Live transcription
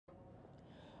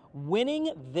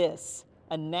winning this,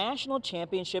 a national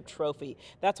championship trophy.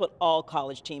 That's what all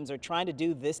college teams are trying to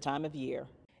do this time of year.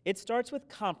 It starts with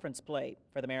conference play.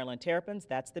 For the Maryland Terrapins,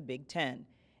 that's the Big Ten.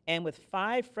 And with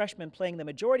 5 freshmen playing the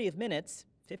majority of minutes,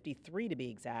 53 to be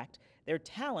exact, their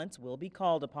talents will be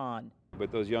called upon.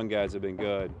 But those young guys have been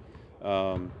good.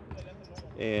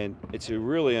 And it's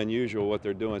really unusual what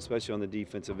they're doing, especially on the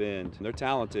defensive end. They're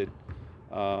talented,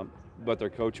 but they're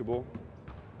coachable,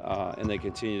 and they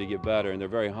continue to get better, and they're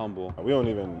very humble. We don't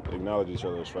even acknowledge each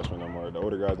other as freshmen no more. The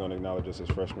older guys don't acknowledge us as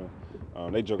freshmen.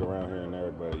 They joke around here and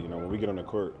there, but when we get on the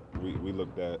court, we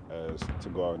looked at as to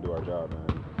go out and do our job,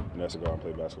 and that's to go out and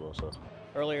play basketball. So.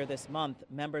 Earlier this month,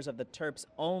 members of the Terps'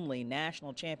 only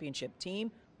national championship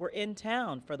team were in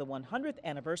town for the 100th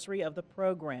anniversary of the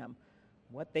program.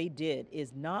 What they did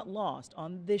is not lost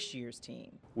on this year's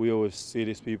team. We always see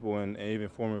these people and even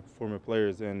former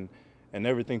players, and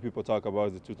everything people talk about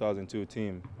is the 2002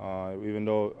 team. Even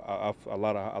though a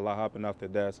lot happened after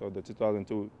that, so the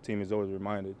 2002 team is always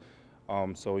reminded.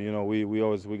 So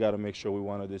we got to make sure we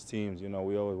one of these teams. We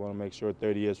always want to make sure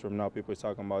 30 years from now people are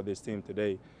talking about this team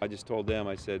today. I just told them,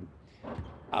 I said,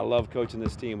 I love coaching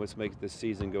this team. Let's make this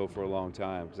season go for a long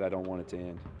time because I don't want it to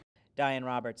end. Diane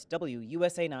Roberts,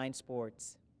 WUSA 9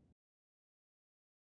 Sports.